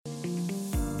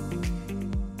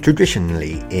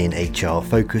Traditionally in HR,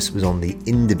 focus was on the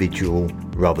individual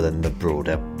rather than the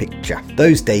broader picture.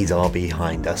 Those days are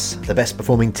behind us. The best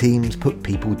performing teams put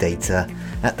people data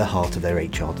at the heart of their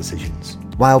HR decisions.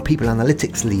 While people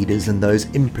analytics leaders and those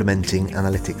implementing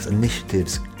analytics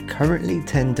initiatives currently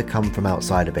tend to come from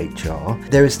outside of HR,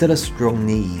 there is still a strong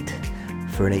need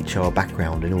for an HR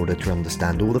background in order to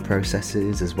understand all the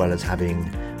processes as well as having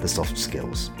the soft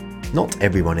skills. Not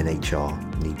everyone in HR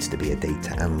needs to be a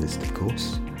data analyst, of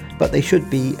course, but they should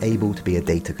be able to be a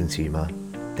data consumer,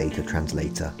 data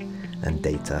translator, and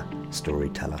data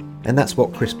storyteller. And that's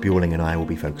what Chris Buehling and I will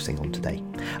be focusing on today.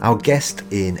 Our guest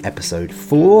in episode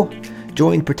 4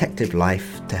 joined Protective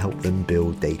Life to help them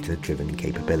build data-driven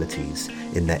capabilities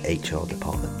in their HR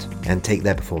department and take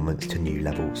their performance to new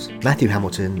levels. Matthew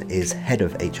Hamilton is Head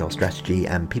of HR Strategy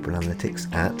and People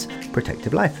Analytics at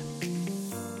Protective Life.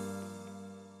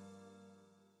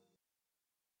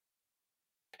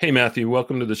 Hey, Matthew,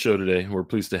 welcome to the show today. We're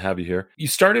pleased to have you here. You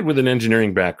started with an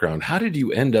engineering background. How did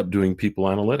you end up doing people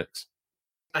analytics?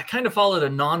 I kind of followed a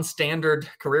non-standard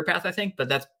career path, I think,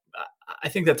 but I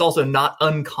think that's also not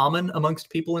uncommon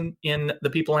amongst people in the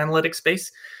people analytics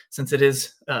space, since it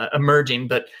is emerging.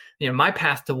 But my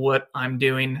path to what I'm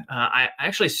doing, I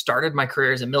actually started my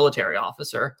career as a military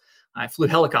officer. I flew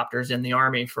helicopters in the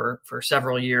Army for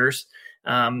several years,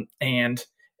 and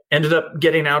ended up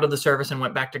getting out of the service and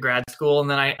went back to grad school. And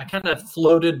then I kind of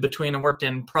floated between and worked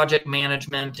in project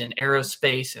management and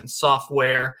aerospace and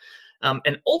software,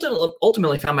 and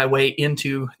ultimately found my way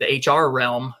into the HR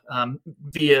realm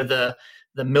via the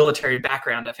military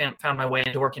background. I found my way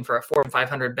into working for a Fortune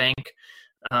 500 bank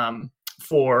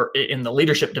in the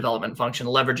leadership development function,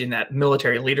 leveraging that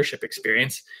military leadership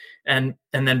experience. And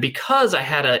then because I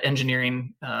had an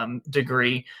engineering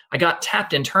degree, I got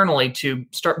tapped internally to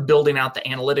start building out the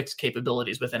analytics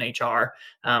capabilities within HR.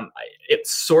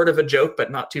 It's sort of a joke,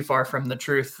 but not too far from the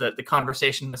truth, that the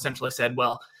conversation essentially said,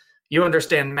 well, you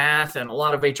understand math and a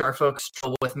lot of HR folks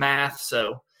struggle with math,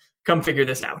 so come figure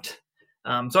this out.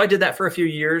 So I did that for a few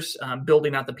years,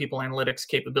 building out the people analytics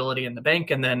capability in the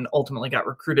bank, and then ultimately got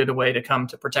recruited away to come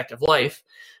to Protective Life.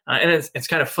 And it's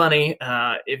kind of funny.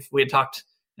 If we had talked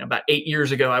about 8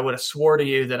 years ago, I would have swore to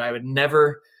you that I would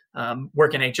never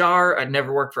work in HR, I'd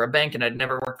never work for a bank, and I'd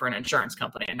never work for an insurance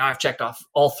company. And now I've checked off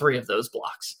all 3 of those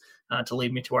blocks to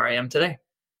lead me to where I am today.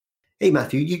 Hey,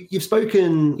 Matthew, you've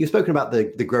spoken about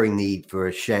the growing need for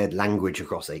a shared language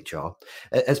across HR.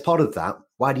 As part of that,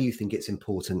 why do you think it's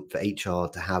important for HR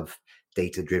to have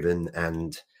data-driven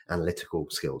and analytical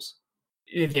skills?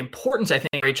 The importance, I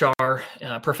think, for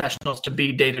HR professionals to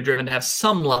be data-driven, to have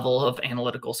some level of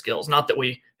analytical skills. Not that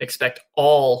we expect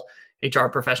all HR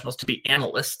professionals to be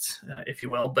analysts, if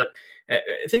you will, but I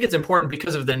think it's important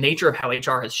because of the nature of how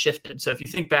HR has shifted. So if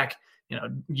you think back,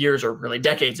 years or really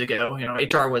decades ago,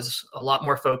 HR was a lot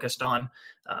more focused on,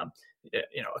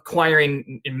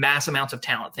 acquiring in mass amounts of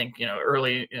talent. Think,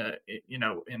 early,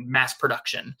 in mass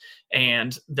production,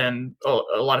 and then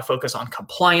a lot of focus on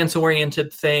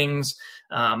compliance-oriented things,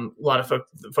 a lot of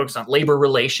focus on labor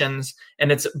relations,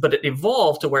 but it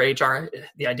evolved to where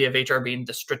the idea of HR being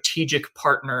the strategic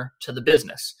partner to the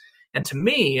business. And to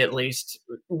me, at least,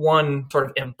 one sort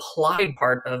of implied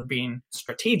part of being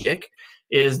strategic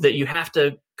is that you have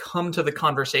to come to the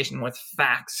conversation with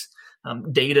facts,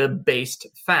 data-based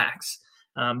facts,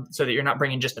 so that you're not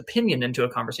bringing just opinion into a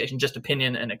conversation, just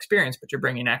opinion and experience, but you're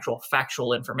bringing actual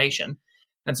factual information.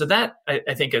 And so that,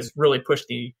 I think, has really pushed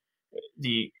the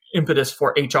impetus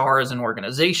for HR as an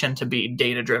organization to be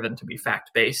data-driven, to be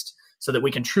fact-based, so that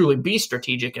we can truly be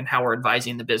strategic in how we're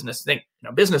advising the business. Think,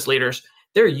 business leaders,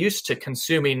 they're used to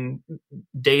consuming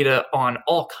data on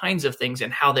all kinds of things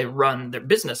and how they run their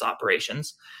business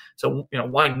operations. So,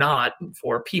 why not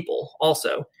for people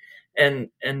also? And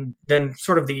then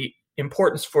sort of the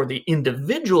importance for the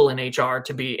individual in HR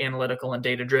to be analytical and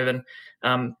data driven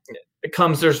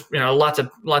there's lots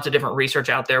of different research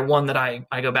out there. One that I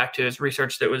go back to is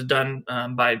research that was done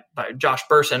by Josh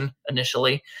Bersin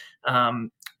initially,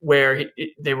 where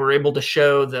they were able to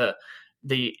show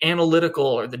the analytical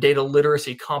or the data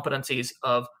literacy competencies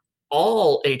of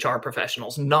all HR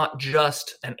professionals, not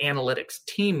just an analytics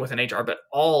team within HR, but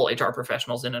all HR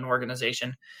professionals in an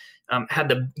organization, had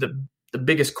the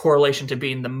biggest correlation to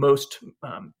being the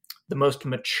most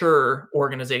mature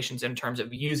organizations in terms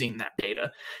of using that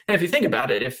data. And if you think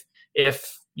about it,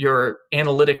 if your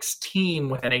analytics team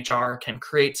within HR can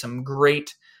create some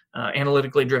great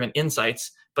analytically driven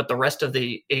insights, but the rest of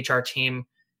the HR team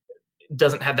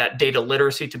doesn't have that data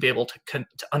literacy to be able to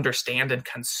understand and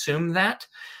consume that,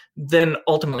 then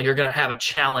ultimately you're going to have a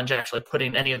challenge actually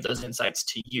putting any of those insights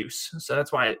to use. So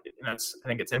that's why I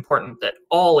think it's important that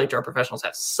all HR professionals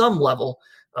have some level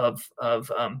of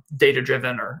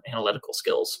data-driven or analytical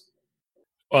skills.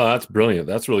 Well, that's brilliant.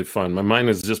 That's really fun. My mind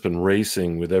has just been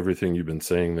racing with everything you've been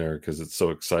saying there because it's so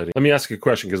exciting. Let me ask you a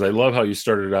question, because I love how you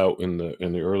started out in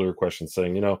the earlier question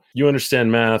saying, you understand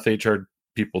math, HR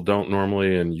people don't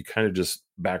normally, and you kind of just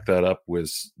back that up with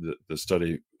the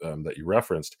study that you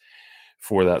referenced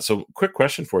for that. So quick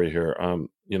question for you here,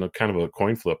 kind of a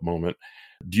coin flip moment.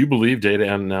 Do you believe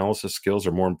data analysis skills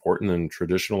are more important than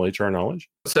traditional HR knowledge?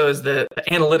 So as the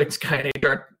analytics guy in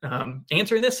HR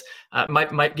answering this,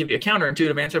 might give you a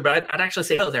counterintuitive answer, but I'd actually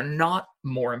say, no, they're not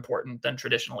more important than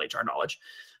traditional HR knowledge.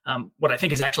 What I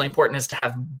think is actually important is to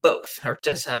have both, or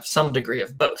just have some degree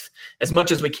of both, as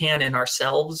much as we can in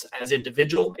ourselves as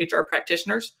individual HR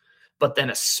practitioners, but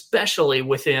then especially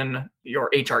within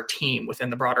your HR team, within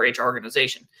the broader HR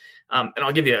organization. And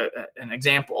I'll give you an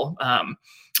example.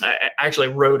 I actually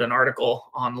wrote an article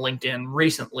on LinkedIn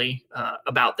recently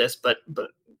about this, but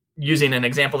using an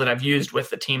example that I've used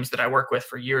with the teams that I work with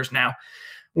for years now.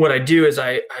 What I do is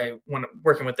when I'm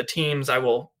working with the teams, I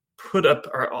will put up,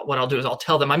 or what I'll do is I'll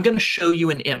tell them, I'm going to show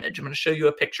you an image. I'm going to show you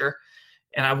a picture,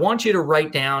 and I want you to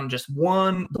write down just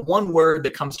the one word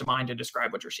that comes to mind to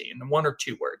describe what you're seeing, and 1 or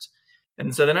 2 words.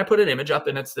 And so then I put an image up,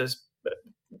 and it's this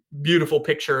beautiful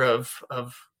picture of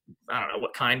I don't know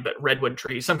what kind, but redwood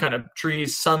trees, some kind of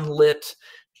trees, sunlit,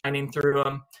 shining through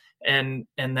them. And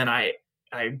then I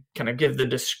kind of give the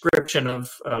description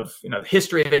of the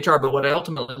history of HR. But what I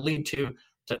ultimately lead to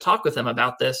talk with them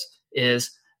about this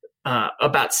is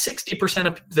about 60%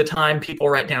 of the time people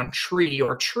write down tree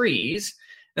or trees.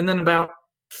 And then about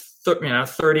 20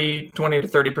 to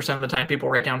 30% of the time people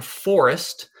write down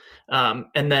forest.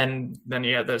 And then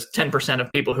you have those 10%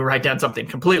 of people who write down something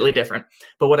completely different.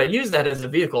 But what I use that as a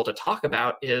vehicle to talk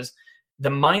about is the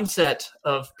mindset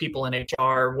of people in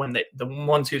HR when the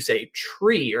ones who say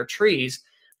tree or trees,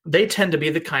 they tend to be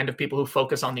the kind of people who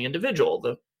focus on the individual.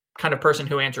 The kind of person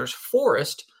who answers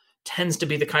forest tends to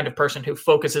be the kind of person who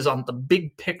focuses on the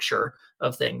big picture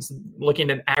of things, looking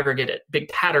at aggregate at big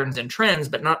patterns and trends,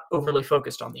 but not overly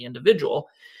focused on the individual.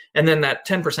 And then that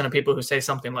 10% of people who say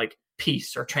something like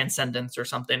peace or transcendence or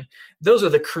something, those are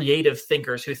the creative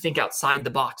thinkers who think outside the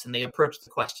box and they approach the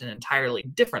question entirely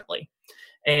differently.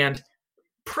 And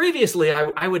previously,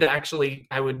 I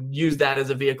would use that as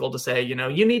a vehicle to say,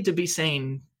 you need to be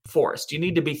saying forest. You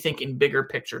need to be thinking bigger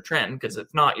picture trend, because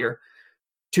if not, you're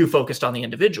too focused on the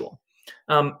individual.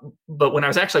 But when I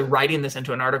was actually writing this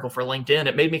into an article for LinkedIn,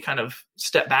 it made me kind of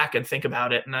step back and think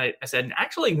about it. And I said,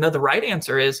 actually, no, the right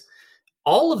answer is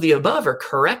all of the above are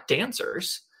correct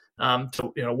answers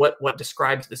to what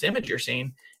describes this image you're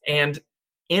seeing. And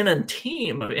in a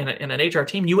team, in an HR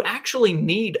team, you actually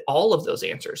need all of those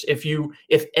answers.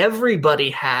 If everybody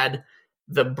had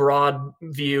the broad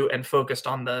view and focused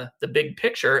on the big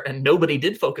picture, and nobody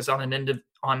did focus on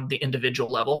the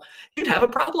individual level, you'd have a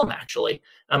problem actually.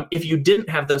 If you didn't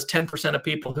have those 10% of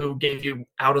people who gave you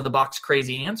out of the box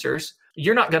crazy answers,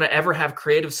 you're not going to ever have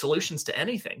creative solutions to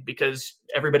anything because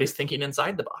everybody's thinking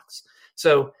inside the box.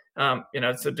 So,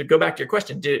 so to go back to your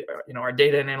question, are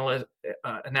data and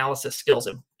analysis skills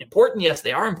important? Yes,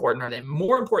 they are important. Are they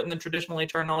more important than traditional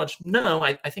HR knowledge? No,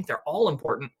 I think they're all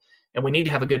important, and we need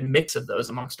to have a good mix of those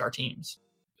amongst our teams.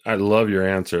 I love your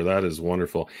answer. That is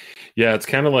wonderful. Yeah, it's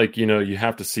kind of like, you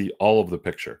have to see all of the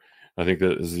picture. I think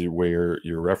that is the way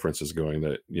your reference is going,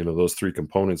 that, those 3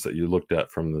 components that you looked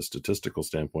at from the statistical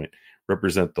standpoint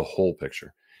represent the whole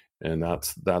picture. And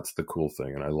that's the cool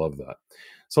thing. And I love that.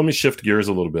 So let me shift gears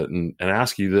a little bit and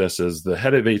ask you this: as the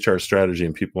head of HR strategy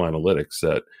and people analytics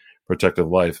at Protective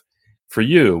Life, for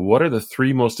you, what are the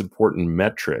 3 most important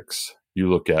metrics you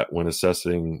look at when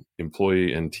assessing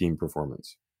employee and team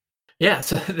performance? Yeah,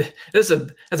 so that's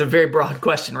a very broad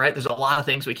question, right? There's a lot of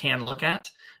things we can look at.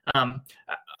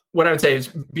 What I would say is,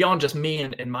 beyond just me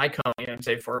and my company, I would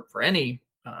say for any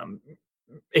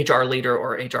HR leader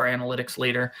or HR analytics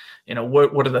leader,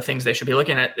 what are the things they should be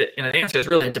looking at? And the answer is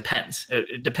really, it depends.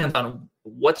 It depends on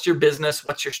what's your business,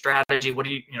 what's your strategy,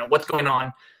 what's going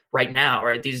on right now,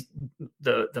 right?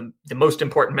 The most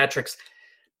important metrics,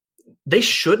 they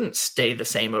shouldn't stay the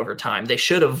same over time. They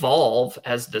should evolve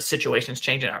as the situation's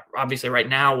changing. Obviously, right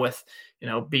now with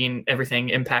being everything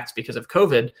impacts because of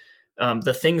COVID,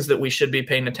 the things that we should be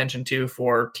paying attention to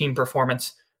for team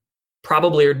performance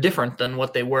probably are different than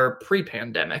what they were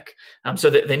pre-pandemic. So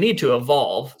that they need to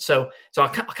evolve. So I'll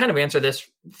kind of answer this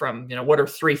from, what are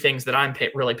 3 things that I'm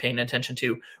really paying attention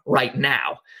to right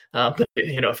now? But,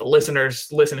 if a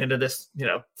listener's listening to this,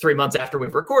 3 months after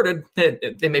we've recorded,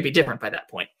 they may be different by that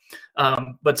point.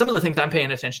 But some of the things I'm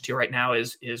paying attention to right now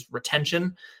is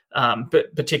retention,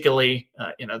 but particularly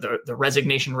the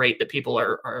resignation rate that people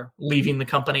are leaving the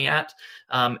company at,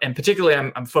 and particularly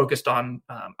I'm focused on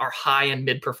our high and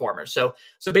mid performers. So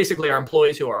basically our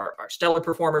employees who are stellar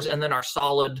performers, and then our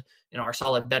solid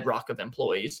bedrock of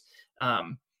employees.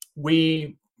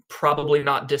 We probably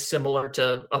not dissimilar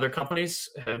to other companies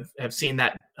have seen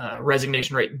that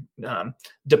resignation rate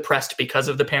depressed because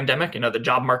of the pandemic. The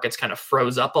job market's kind of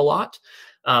froze up a lot.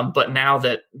 But now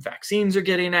that vaccines are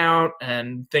getting out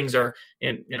and things are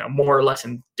in, more or less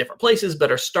in different places,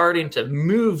 but are starting to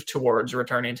move towards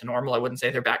returning to normal. I wouldn't say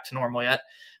they're back to normal yet.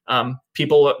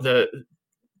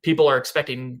 People are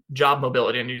expecting job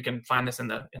mobility, and you can find this in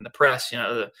the press.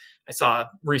 I saw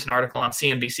a recent article on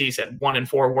CNBC said 1 in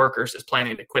 4 workers is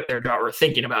planning to quit their job or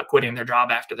thinking about quitting their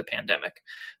job after the pandemic.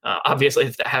 Obviously,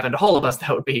 if that happened to all of us,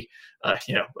 that would be a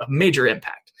major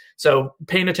impact. So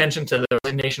paying attention to the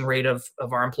resignation rate of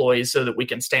our employees so that we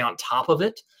can stay on top of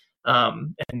it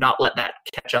and not let that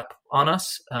catch up on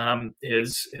us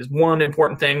is one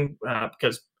important thing,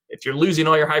 because if you're losing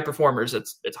all your high performers,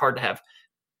 it's hard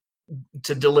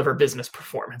to deliver business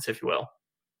performance, if you will.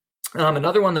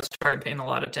 Another one that's started paying a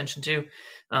lot of attention to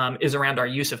is around our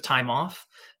use of time off,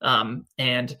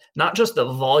 and not just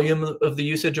the volume of the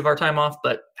usage of our time off,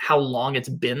 but how long it's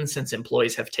been since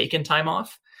employees have taken time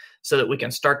off, so that we can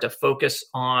start to focus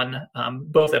on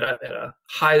both at a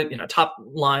high, top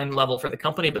line level for the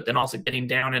company, but then also getting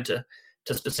down into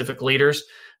specific leaders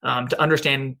to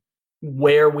understand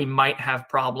where we might have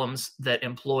problems that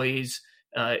employees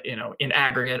in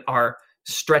aggregate are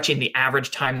stretching the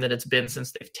average time that it's been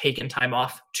since they've taken time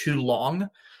off too long.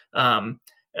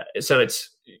 So it's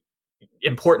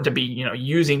important to be,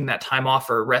 using that time off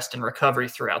for rest and recovery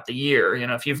throughout the year.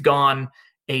 If you've gone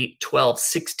 8, 12,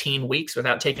 16 weeks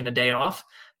without taking a day off,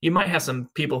 you might have some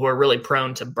people who are really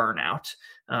prone to burnout.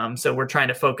 So we're trying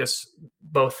to focus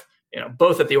both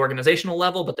at the organizational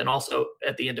level, but then also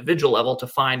at the individual level to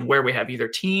find where we have either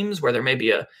teams where there may be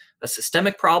a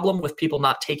systemic problem with people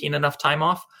not taking enough time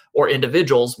off, or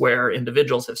individuals where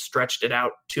individuals have stretched it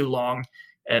out too long,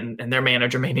 and their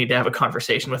manager may need to have a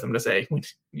conversation with them to say,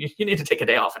 you need to take a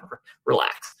day off and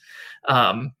relax.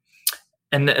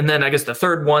 And then I guess the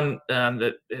third one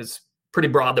that is pretty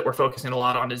broad that we're focusing a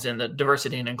lot on is in the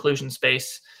diversity and inclusion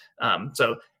space.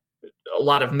 So a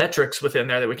lot of metrics within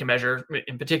there that we can measure,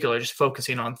 in particular, just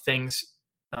focusing on things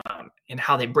and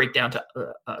how they break down to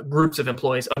groups of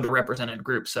employees, underrepresented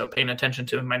groups. So paying attention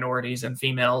to minorities and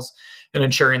females, and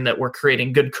ensuring that we're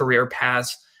creating good career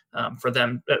paths for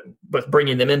them, both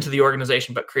bringing them into the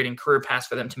organization, but creating career paths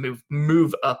for them to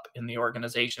move up in the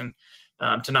organization,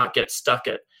 to not get stuck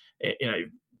at,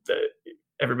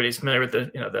 everybody's familiar with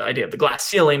the idea of the glass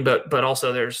ceiling, but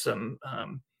also there's some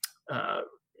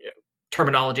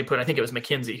terminology put, I think it was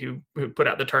McKinsey who put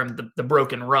out the term the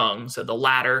broken rung. So the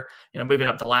ladder, moving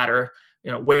up the ladder,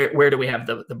 where do we have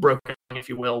the broken rung, if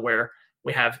you will, where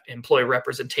we have employee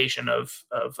representation of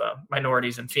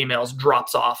minorities and females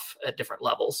drops off at different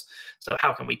levels. So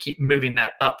how can we keep moving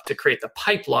that up to create the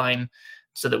pipeline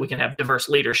so that we can have diverse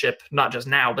leadership, not just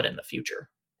now, but in the future?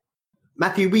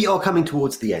 Matthew, we are coming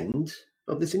towards the end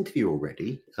of this interview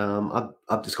already.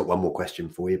 I've just got one more question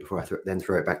for you before I then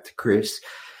throw it back to Chris.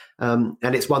 And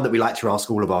it's one that we like to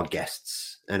ask all of our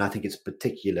guests, and I think it's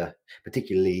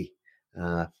particularly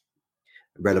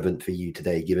relevant for you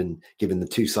today, given the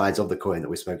two sides of the coin that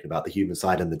we've spoken about, the human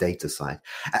side and the data side.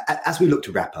 As we look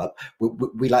to wrap up,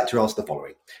 we like to ask the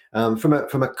following: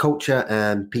 from a culture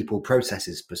and people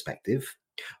processes perspective,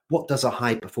 what does a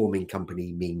high performing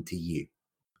company mean to you?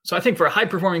 So I think for a high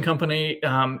performing company,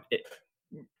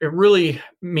 it really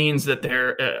means that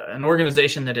they're an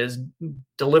organization that is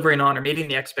delivering on or meeting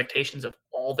the expectations of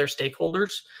all their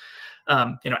stakeholders.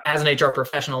 As an HR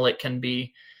professional, it can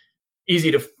be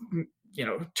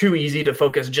too easy to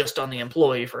focus just on the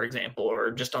employee, for example, or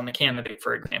just on the candidate,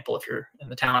 for example, if you're in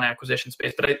the talent acquisition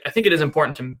space. But I think it is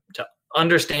important to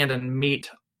understand and meet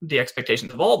the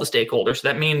expectations of all the stakeholders. So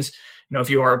that means,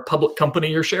 if you are a public company,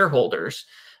 your shareholders,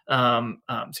 so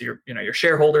your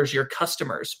shareholders, your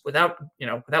customers. Without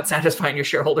satisfying your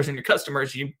shareholders and your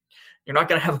customers, you're not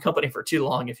going to have a company for too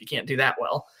long if you can't do that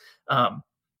well.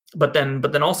 But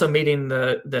then also meeting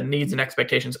the needs and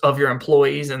expectations of your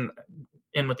employees, and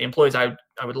with the employees, I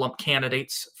would lump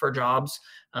candidates for jobs,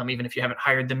 even if you haven't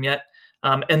hired them yet.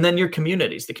 And then your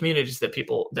communities, the communities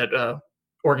that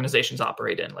organizations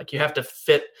operate in. Like, you have to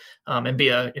fit and be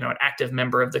an active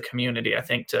member of the community, I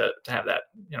think, to have that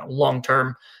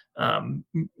long-term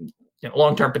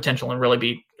potential and really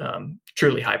be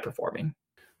truly high performing.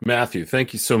 Matthew,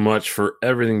 thank you so much for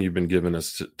everything you've been giving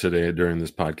us today during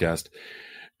this podcast.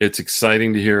 It's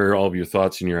exciting to hear all of your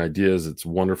thoughts and your ideas. It's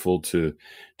wonderful to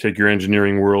take your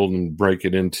engineering world and break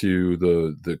it into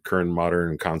the current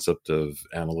modern concept of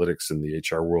analytics in the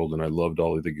HR world. And I loved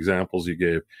all of the examples you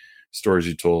gave, stories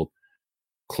you told,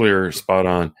 clear, spot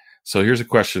on. So here's a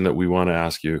question that we want to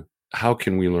ask you. How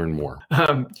can we learn more?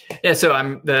 So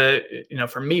I'm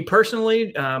for me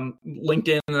personally,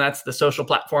 LinkedIn, that's the social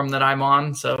platform that I'm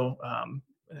on. So I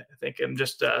think I'm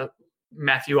just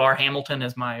Matthew R. Hamilton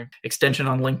is my extension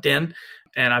on LinkedIn.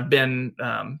 And I've been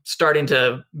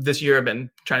this year, I've been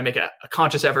trying to make a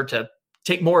conscious effort to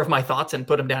take more of my thoughts and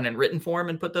put them down in written form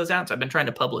and put those out. So I've been trying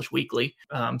to publish weekly.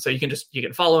 So you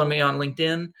can follow me on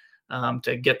LinkedIn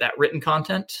to get that written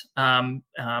content. And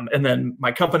then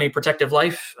my company, Protective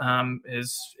Life,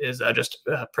 is just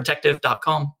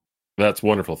protective.com. That's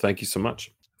wonderful. Thank you so much.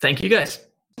 Thank you, guys.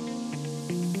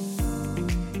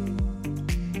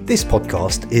 This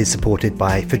podcast is supported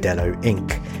by Fidelo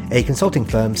Inc., a consulting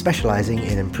firm specializing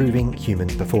in improving human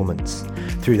performance.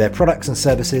 Through their products and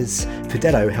services,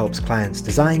 Fidelo helps clients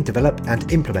design, develop, and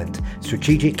implement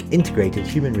strategic integrated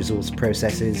human resource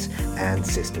processes and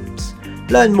systems.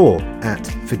 Learn more at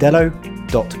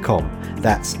fidelo.com.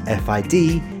 That's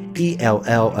FIDELLO.com.